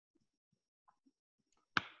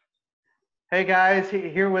Hey guys,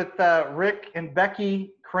 here with Rick and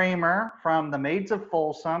Becky Kramer from the Maids of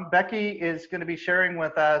Folsom. Becky is going to be sharing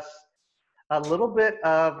with us a little bit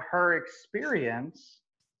of her experience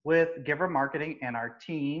with Giver Marketing and our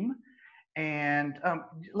team. And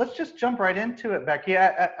let's just jump right into it, Becky.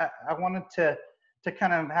 I wanted to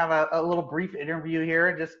kind of have a little brief interview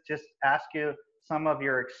here, just ask you some of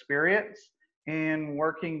your experience in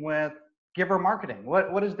working with Giver Marketing.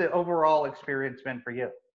 What has the overall experience been for you?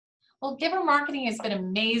 Well, Giver Marketing has been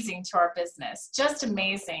amazing to our business, just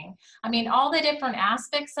amazing. I mean, all the different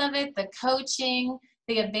aspects of it, the coaching,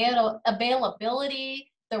 the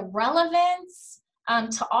availability, the relevance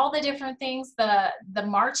to all the different things, the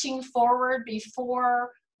marching forward before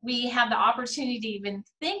we have the opportunity to even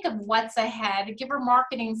think of what's ahead. Giver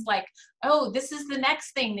Marketing's like, oh, this is the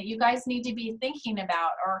next thing that you guys need to be thinking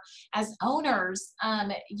about. Or as owners,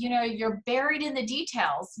 you're buried in the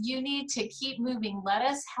details. You need to keep moving. Let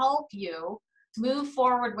us help you move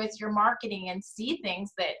forward with your marketing and see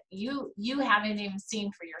things that you haven't even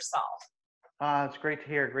seen for yourself. It's great to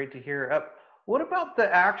hear. Great to hear. What about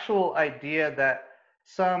the actual idea that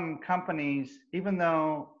some companies, even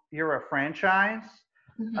though you're a franchise,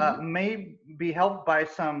 may be helped by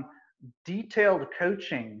some detailed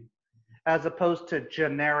coaching as opposed to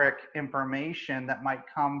generic information that might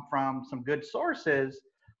come from some good sources?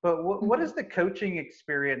 But what has the coaching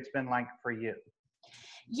experience been like for you?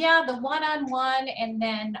 Yeah, the one-on-one, and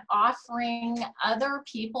then offering other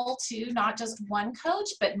people too, not just one coach,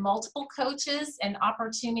 but multiple coaches, and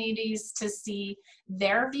opportunities to see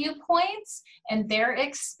their viewpoints and their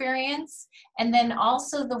experience. And then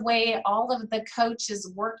also the way all of the coaches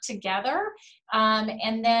work together.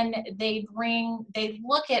 And then they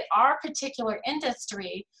look at our particular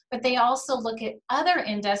industry, but they also look at other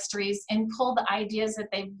industries and pull the ideas that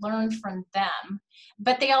they've learned from them.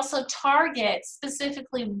 But they also target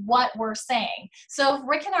specifically what we're saying. So if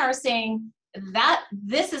Rick and I are saying that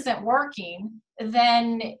this isn't working,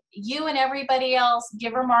 then you and everybody else,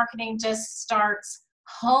 Giver Marketing just starts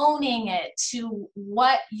honing it to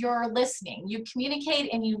what you're listening. You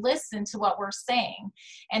communicate and you listen to what we're saying.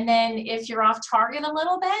 And then if you're off target a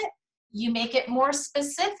little bit, you make it more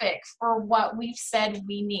specific for what we've said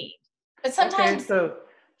we need. But sometimes— Okay, so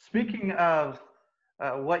speaking of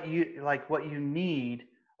what you need,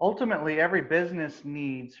 ultimately every business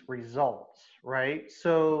needs results, right?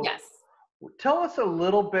 So yes. tell us a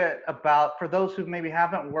little bit about, for those who maybe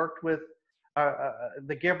haven't worked with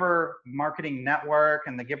the Giver Marketing Network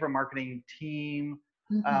and the Giver Marketing team,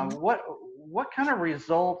 what kind of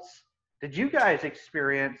results did you guys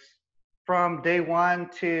experience from day one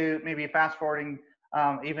to maybe fast forwarding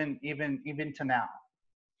even to now?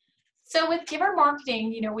 So with Giver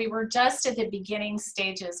Marketing, we were just at the beginning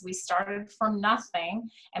stages. We started from nothing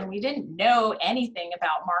and we didn't know anything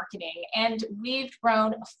about marketing. And we've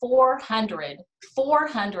grown 400%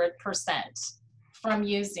 from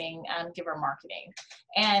using Giver Marketing.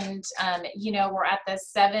 And, we're at the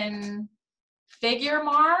 7-figure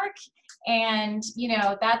mark. And,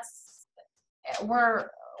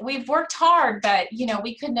 we've worked hard, but,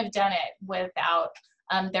 we couldn't have done it without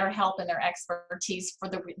their help and their expertise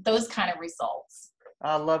for those kind of results.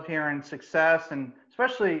 I love hearing success, and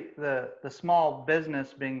especially the small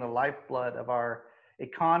business being the lifeblood of our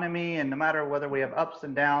economy. And no matter whether we have ups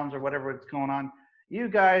and downs or whatever is going on, you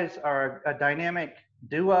guys are a dynamic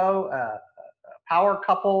duo, a power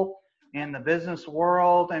couple in the business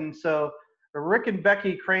world. And so Rick and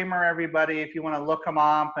Becky Kramer, everybody, if you want to look them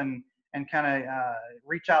up and kind of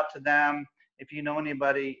reach out to them. If you know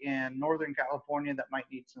anybody in Northern California that might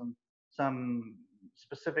need some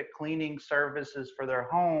specific cleaning services for their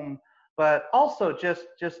home, but also just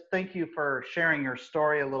thank you for sharing your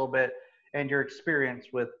story a little bit and your experience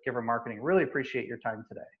with Giver Marketing. Really appreciate your time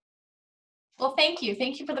today. Well, thank you.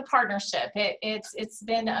 Thank you for the partnership. It's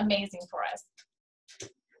been amazing for us.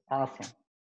 Awesome.